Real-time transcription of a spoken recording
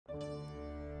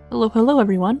Hello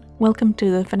everyone! Welcome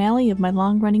to the finale of my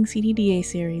long-running CDDA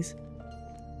series.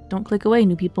 Don't click away,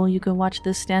 new people, you can watch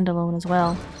this standalone as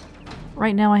well.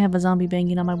 Right now I have a zombie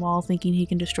banging on my wall thinking he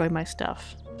can destroy my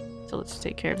stuff. So let's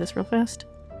take care of this real fast.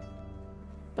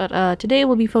 But today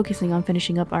we'll be focusing on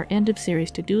finishing up our end of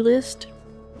series to-do list,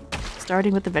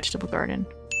 starting with the vegetable garden.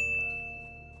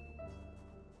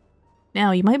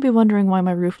 Now, you might be wondering why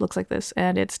my roof looks like this,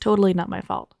 and it's totally not my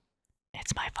fault.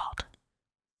 It's my fault.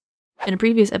 In a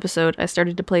previous episode, I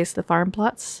started to place the farm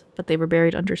plots, but they were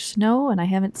buried under snow, and I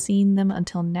haven't seen them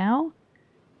until now,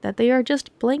 that they are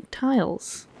just blank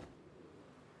tiles.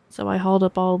 So I hauled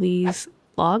up all these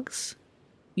logs,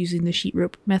 using the sheet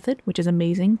rope method, which is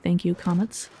amazing, thank you,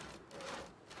 Comets.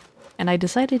 And I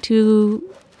decided to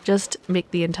just make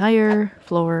the entire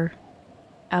floor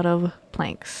out of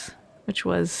planks, which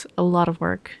was a lot of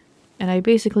work. And I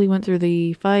basically went through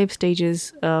the 5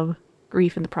 stages of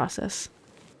grief in the process.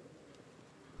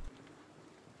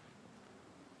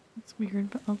 That's weird,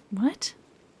 but oh, what?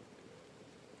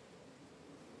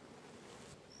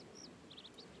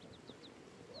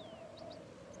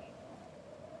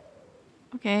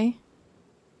 Okay.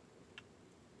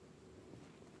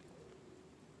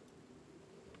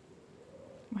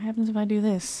 What happens if I do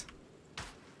this?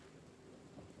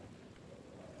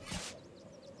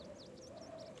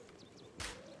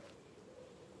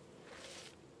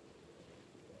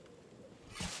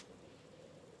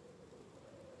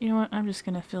 You know what? I'm just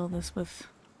gonna fill this with...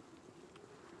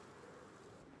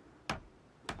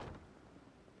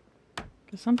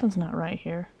 because something's not right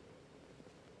here.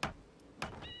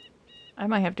 I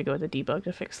might have to go with the debug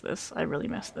to fix this. I really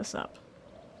messed this up.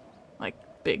 Like,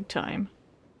 big time.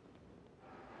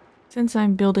 Since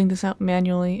I'm building this out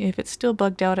manually, if it's still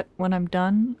bugged out when I'm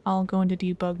done, I'll go into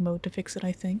debug mode to fix it,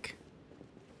 I think.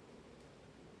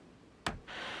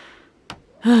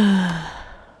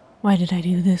 Why did I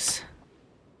do this?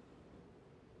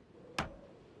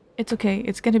 It's okay,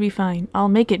 it's gonna be fine. I'll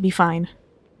make it be fine.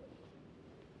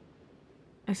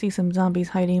 I see some zombies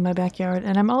hiding in my backyard,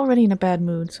 and I'm already in a bad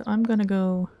mood, so I'm gonna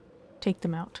go take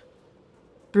them out.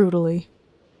 Brutally.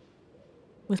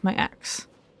 With my axe.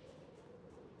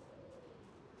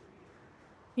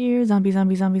 Here, zombie,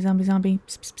 zombie, zombie, zombie, zombie.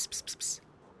 Psst, psst, psst, psst, psst.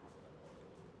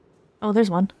 Oh,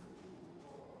 there's one.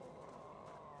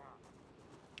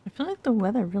 I feel like the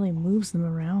weather really moves them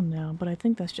around now, but I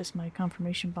think that's just my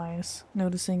confirmation bias,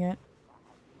 noticing it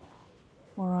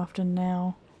more often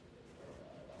now.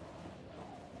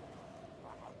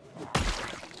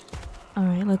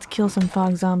 Alright, let's kill some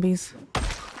fog zombies.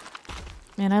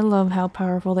 Man, I love how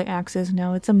powerful the axe is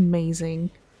now. It's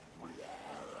amazing.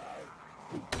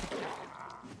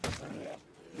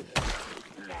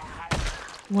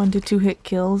 One to 2 hit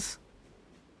kills.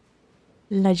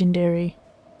 Legendary.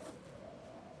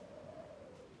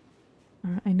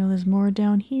 Alright, I know there's more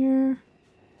down here.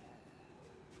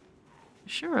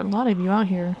 Sure, a lot of you out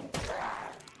here.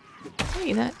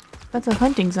 Hey, that's a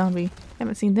hunting zombie.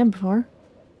 Haven't seen them before.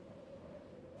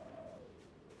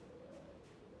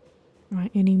 Alright,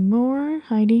 any more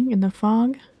hiding in the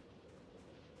fog?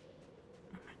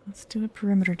 Alright, let's do a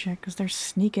perimeter check, because they're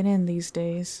sneaking in these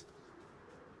days.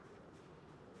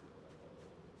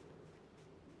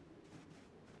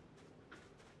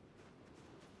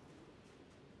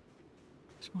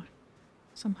 There's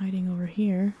some hiding over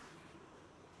here.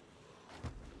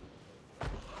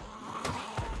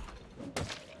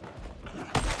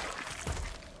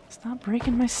 Stop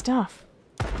breaking my stuff.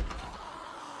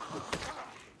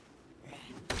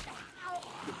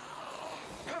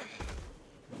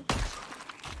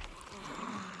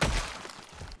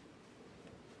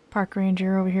 Park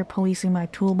ranger over here policing my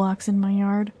toolbox in my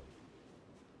yard.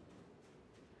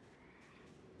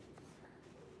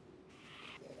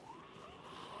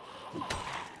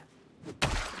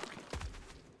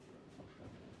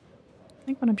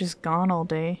 I think when I'm just gone all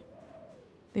day,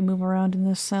 they move around in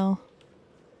this cell.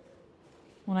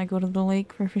 When I go to the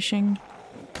lake for fishing.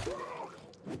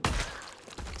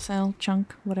 Cell,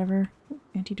 chunk, whatever.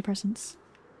 Antidepressants.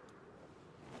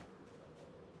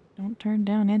 Don't turn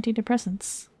down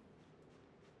antidepressants.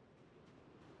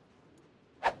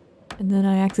 And then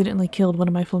I accidentally killed one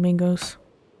of my flamingos.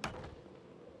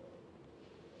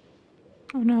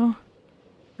 Oh no.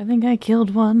 I think I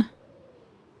killed one.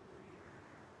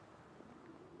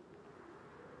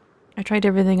 I tried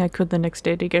everything I could the next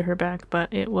day to get her back,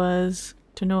 but it was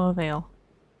to no avail.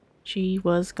 She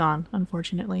was gone,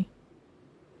 unfortunately.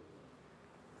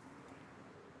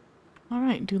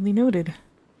 Alright, duly noted.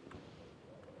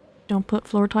 Don't put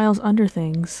floor tiles under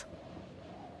things.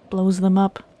 Blows them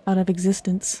up out of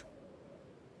existence.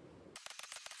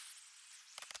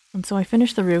 And so I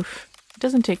finished the roof.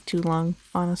 doesn't take too long,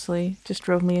 honestly. It just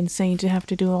drove me insane to have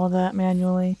to do all that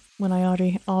manually when I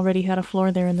already had a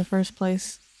floor there in the first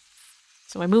place.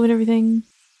 So I moved everything,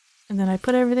 and then I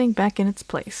put everything back in its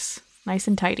place. Nice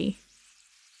and tidy.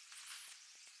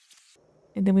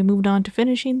 And then we moved on to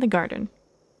finishing the garden.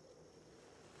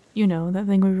 You know, that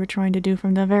thing we were trying to do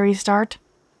from the very start.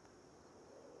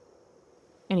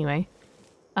 Anyway,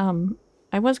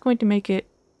 I was going to make it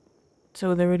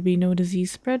so there would be no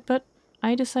disease spread, but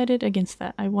I decided against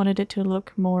that. I wanted it to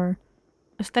look more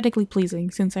aesthetically pleasing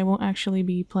since I won't actually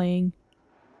be playing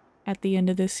at the end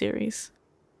of this series.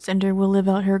 Cinder will live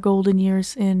out her golden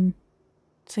years in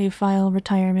save file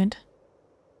retirement.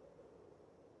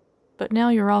 But now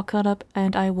you're all caught up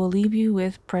and I will leave you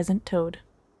with present Toad.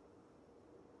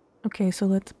 Okay, so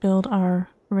let's build our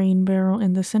rain barrel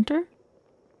in the center.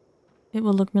 It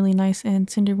will look really nice and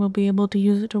Cinder will be able to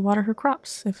use it to water her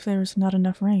crops if there's not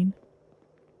enough rain.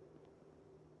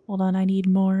 Hold on, I need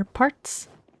more parts.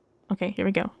 Okay, here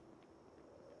we go.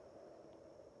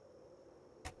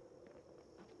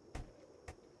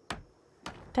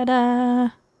 Ta-da!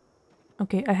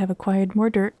 Okay, I have acquired more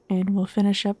dirt and we'll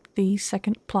finish up the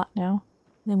second plot now.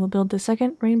 Then we'll build the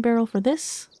second rain barrel for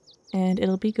this and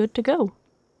it'll be good to go.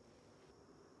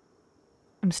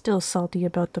 I'm still salty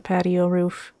about the patio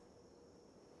roof.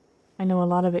 I know a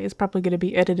lot of it is probably going to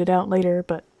be edited out later,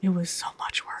 but it was so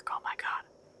much work, oh my god.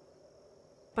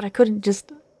 But I couldn't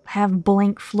just have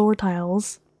blank floor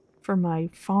tiles for my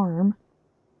farm.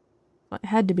 It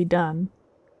had to be done.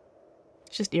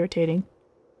 It's just irritating.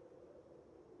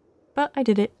 But I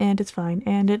did it, and it's fine,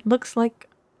 and it looks like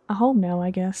a home now, I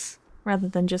guess, rather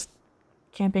than just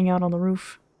camping out on the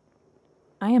roof.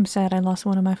 I am sad I lost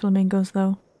one of my flamingos,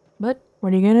 though. But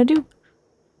what are you gonna do?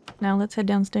 Now let's head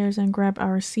downstairs and grab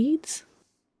our seeds.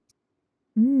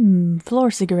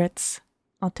 Floor cigarettes.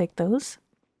 I'll take those.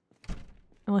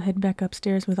 We'll head back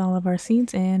upstairs with all of our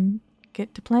seeds and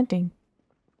get to planting.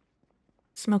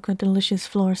 Smoke a delicious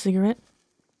floor cigarette.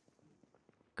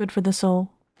 Good for the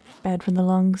soul, bad for the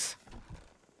lungs.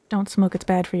 Don't smoke, it's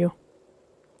bad for you.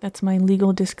 That's my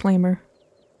legal disclaimer.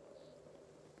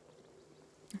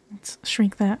 Let's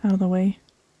shrink that out of the way.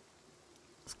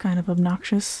 It's kind of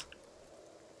obnoxious.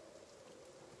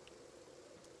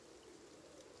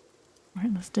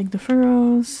 Alright, let's dig the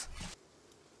furrows.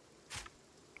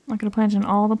 I'm not going to plant in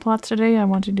all the plots today. I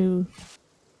want to do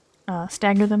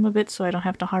stagger them a bit so I don't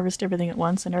have to harvest everything at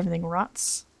once and everything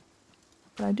rots.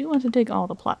 But I do want to dig all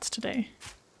the plots today.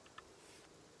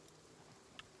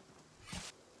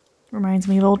 Reminds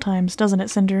me of old times, doesn't it,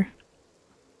 Cinder?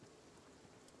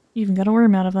 You even got a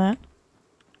worm out of that.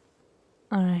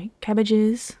 Alright,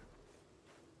 cabbages.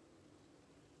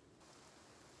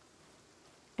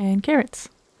 And carrots.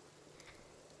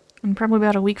 And probably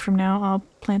about a week from now, I'll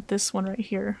plant this one right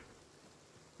here.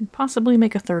 And possibly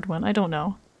make a third one, I don't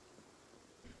know.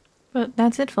 But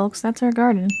that's it, folks. That's our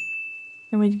garden.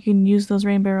 And we can use those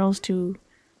rain barrels to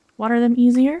water them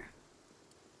easier.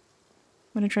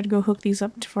 I'm going to try to go hook these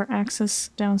up for access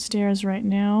downstairs right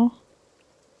now.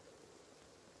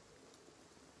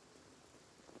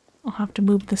 I'll have to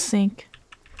move the sink.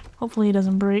 Hopefully it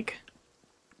doesn't break.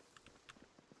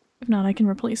 If not, I can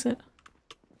replace it.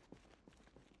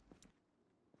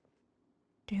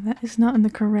 Okay, that is not in the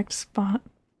correct spot.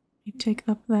 You take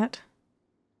up that.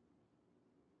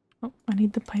 Oh, I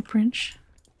need the pipe wrench.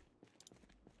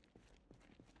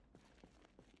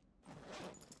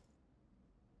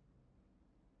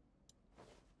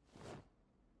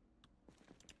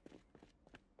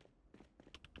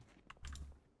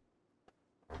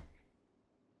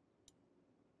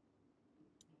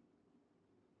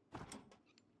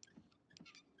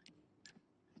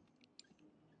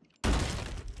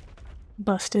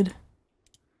 Busted.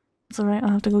 It's alright, I'll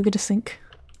have to go get a sink.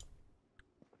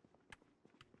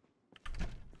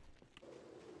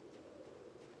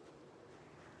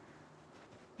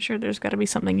 I'm sure there's gotta be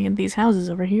something in these houses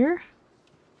over here.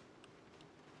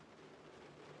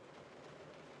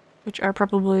 Which are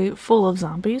probably full of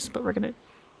zombies, but we're gonna...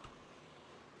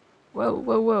 Whoa,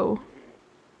 whoa, whoa.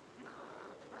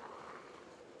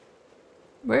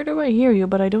 Where do I hear you,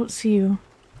 but I don't see you?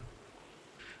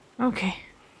 Okay.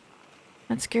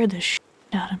 That scared the shit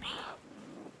out of me.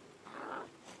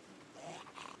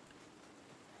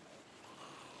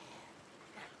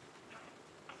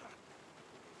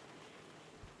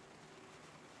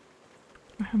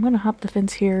 I'm gonna hop the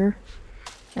fence here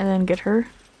and then get her.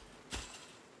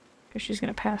 Because she's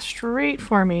gonna pass straight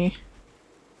for me.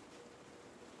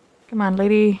 Come on,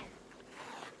 lady.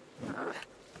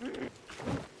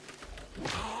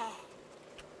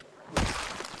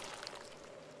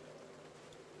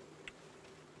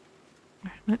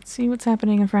 Let's see what's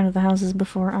happening in front of the houses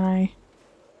before I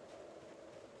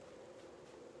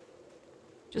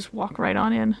just walk right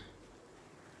on in.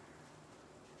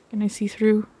 Can I see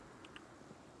through?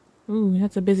 Ooh,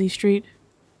 that's a busy street.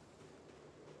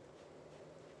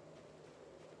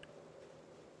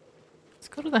 Let's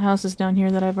go to the houses down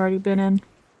here that I've already been in.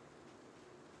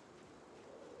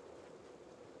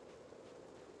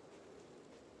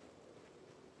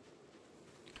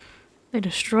 They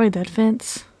destroyed that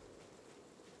fence.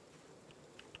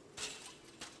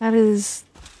 That is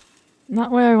not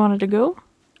where I wanted to go.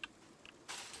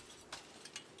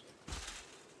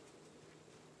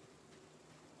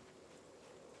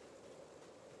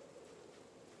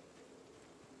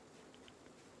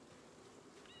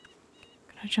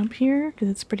 Can I jump here? Because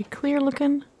it's pretty clear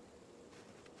looking.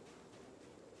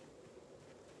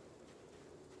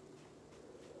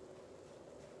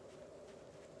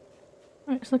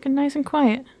 Alright, it's looking nice and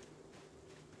quiet.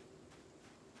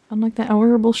 Unlike that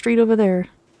horrible street over there.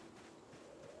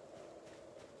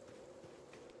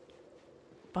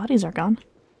 Bodies are gone.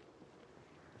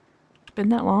 Been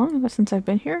that long since I've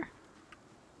been here?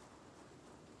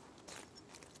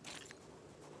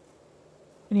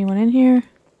 Anyone in here?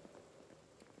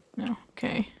 No,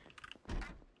 okay.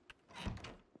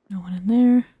 No one in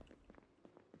there.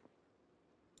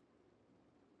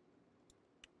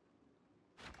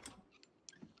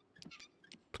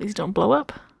 Please don't blow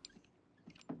up.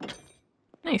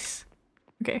 Nice.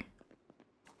 Okay.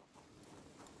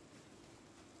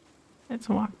 Let's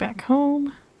walk back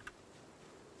home.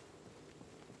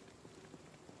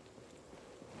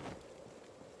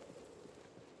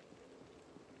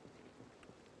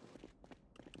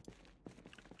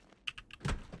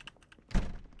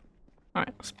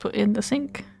 Alright, let's put in the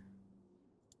sink.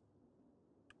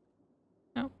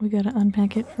 Oh, we gotta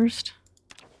unpack it first.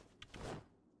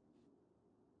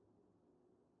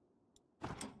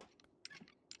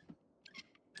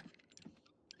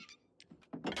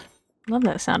 Love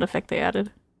that sound effect they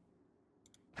added.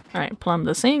 Alright, plumb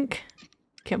the sink.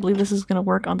 Can't believe this is gonna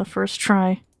work on the first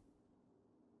try.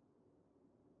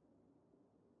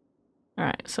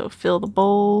 Alright, so fill the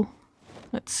bowl.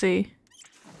 Let's see.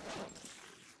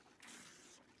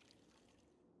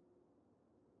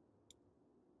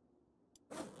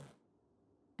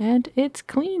 And it's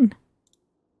clean.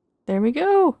 There we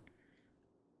go.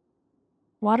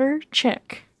 Water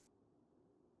check.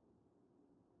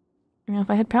 You know, if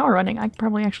I had power running, I could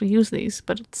probably actually use these,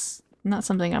 but it's not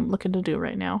something I'm looking to do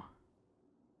right now.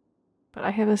 But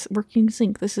I have a working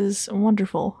sink. This is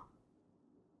wonderful.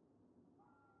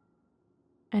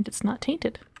 And it's not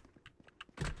tainted.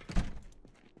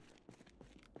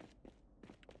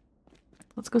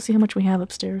 Let's go see how much we have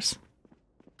upstairs.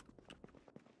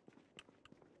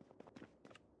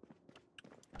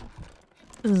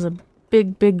 This is a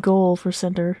big, big goal for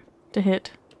Cinder to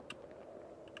hit.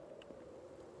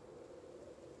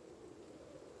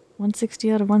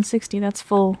 160 out of 160, that's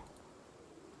full.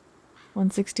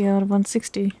 160 out of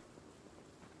 160.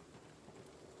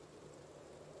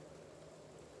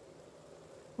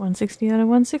 160 out of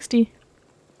 160.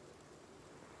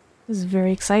 This is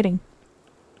very exciting.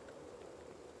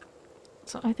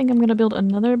 So I think I'm gonna build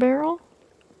another barrel,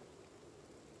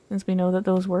 since we know that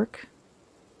those work.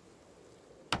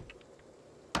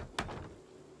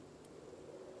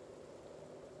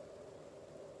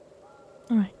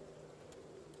 Alright.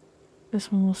 This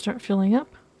one will start filling up.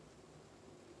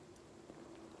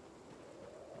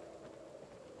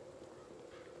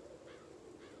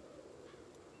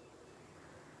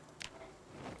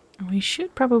 We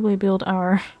should probably build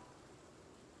our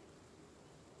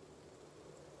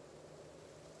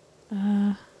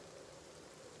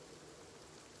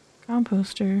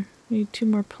composter. We need 2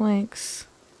 more planks.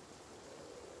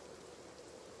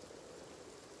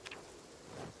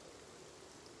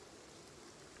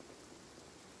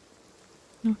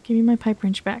 No, give me my pipe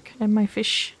wrench back and my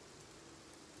fish.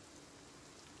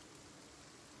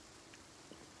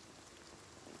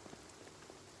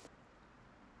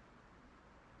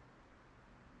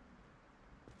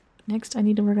 Next, I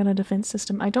need to work on a defense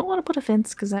system. I don't want to put a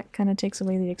fence because that kind of takes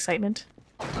away the excitement.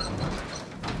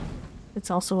 It's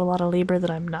also a lot of labor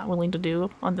that I'm not willing to do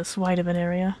on this wide of an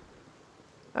area.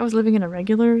 If I was living in a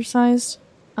regular sized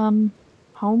home,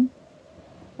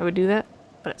 I would do that,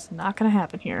 but it's not going to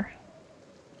happen here.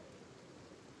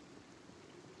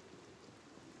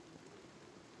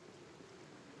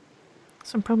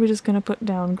 So I'm probably just going to put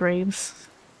down graves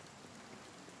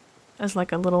as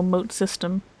like a little moat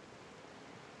system.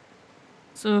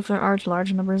 So if there are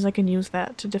large numbers, I can use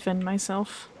that to defend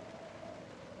myself.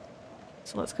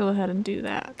 So let's go ahead and do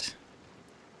that.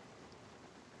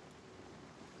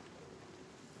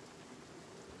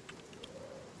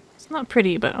 Not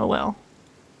pretty, but oh well.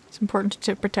 It's important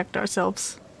to protect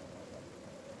ourselves.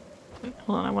 Wait,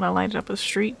 hold on, I want to light it up a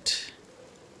street.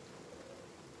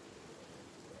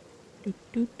 Doot,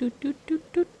 doot, doot, doot,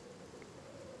 doot, doot.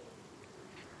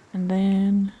 And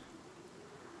then...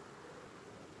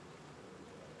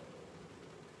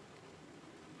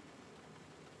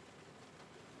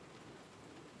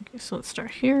 okay, so let's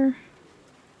start here.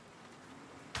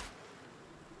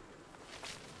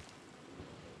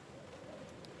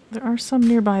 There are some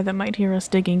nearby that might hear us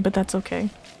digging, but that's okay.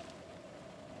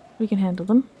 We can handle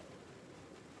them.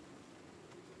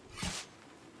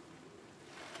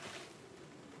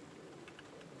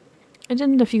 And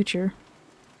in the future,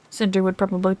 Cinder would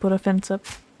probably put a fence up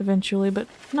eventually, but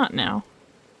not now.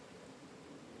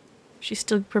 She's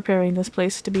still preparing this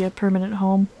place to be a permanent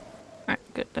home. Alright,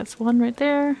 good. That's one right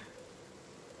there.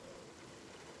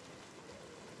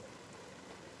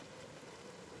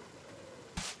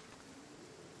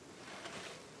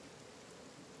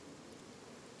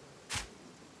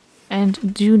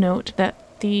 And do note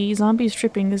that the zombies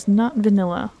tripping is not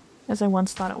vanilla, as I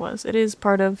once thought it was. It is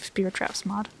part of Spear Traps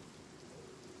mod.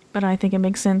 But I think it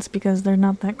makes sense because they're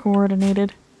not that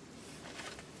coordinated.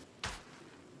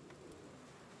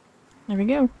 There we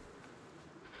go.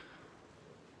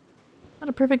 Not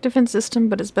a perfect defense system,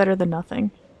 but it's better than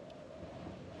nothing.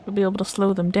 We'll be able to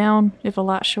slow them down if a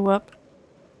lot show up.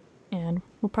 And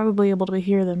we'll probably be able to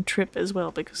hear them trip as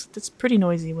well, because it's pretty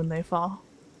noisy when they fall.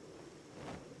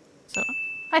 So,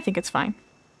 I think it's fine.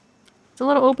 It's a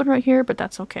little open right here, but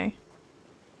that's okay.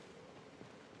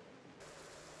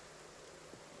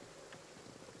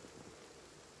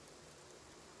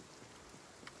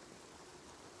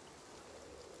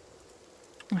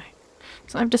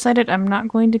 So I've decided I'm not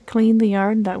going to clean the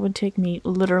yard. That would take me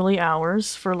literally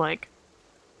hours for like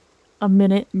a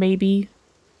minute maybe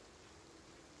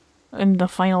in the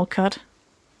final cut.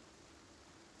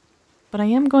 But I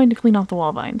am going to clean off the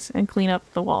wall vines and clean up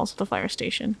the walls of the fire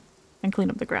station and clean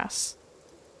up the grass.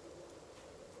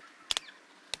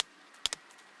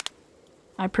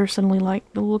 I personally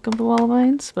like the look of the wall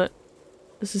vines, but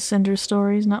this is Cinder's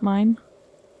stories, not mine.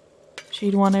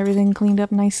 She'd want everything cleaned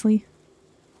up nicely.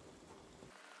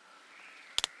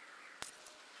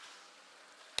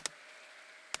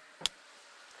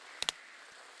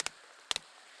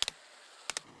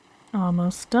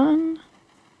 Almost done.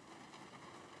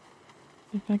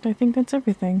 In fact, I think that's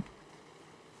everything.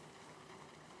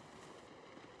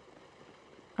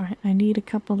 Alright, I need a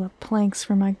couple of planks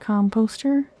for my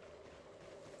composter.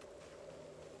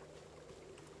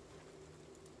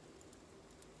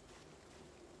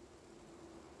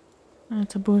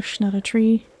 That's a bush, not a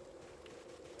tree.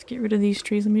 Let's get rid of these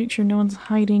trees and make sure no one's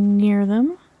hiding near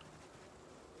them.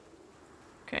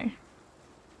 Okay.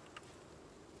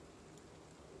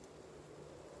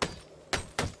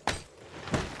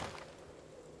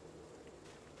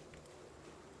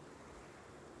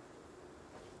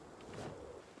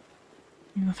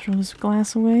 I'm gonna throw this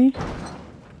glass away.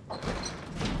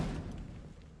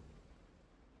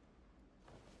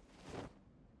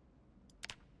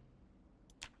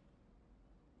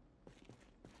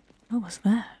 What was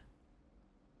that?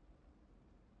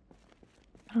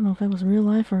 I don't know if that was real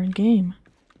life or in game.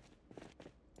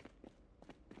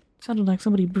 It sounded like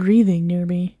somebody breathing near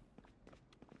me.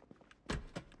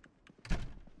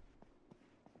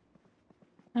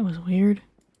 That was weird.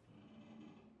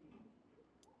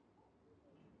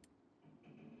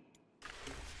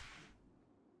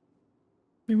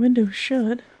 My window's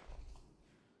shut.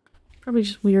 Probably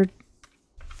just weird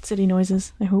city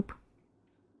noises, I hope.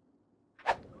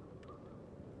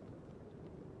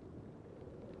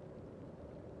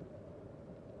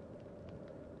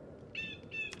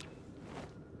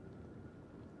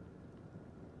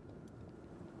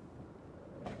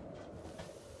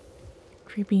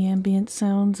 Creepy ambient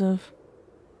sounds of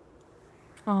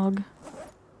fog.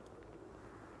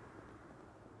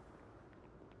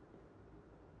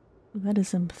 That is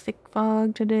some thick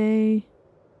fog today.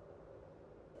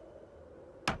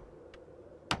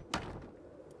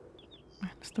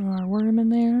 Let's throw our worm in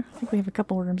there. I think we have a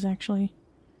couple worms actually.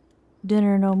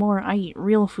 Dinner no more. I eat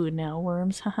real food now,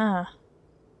 worms. Haha.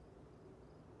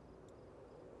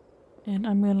 And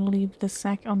I'm gonna leave this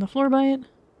sack on the floor by it.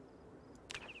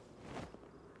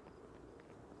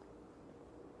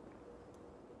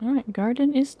 Alright,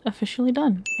 garden is officially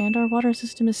done, and our water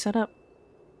system is set up.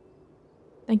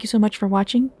 Thank you so much for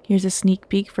watching. Here's a sneak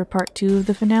peek for part 2 of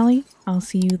the finale. I'll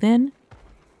see you then.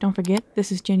 Don't forget,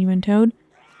 this is JenuineToad,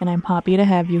 and I'm happy to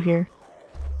have you here.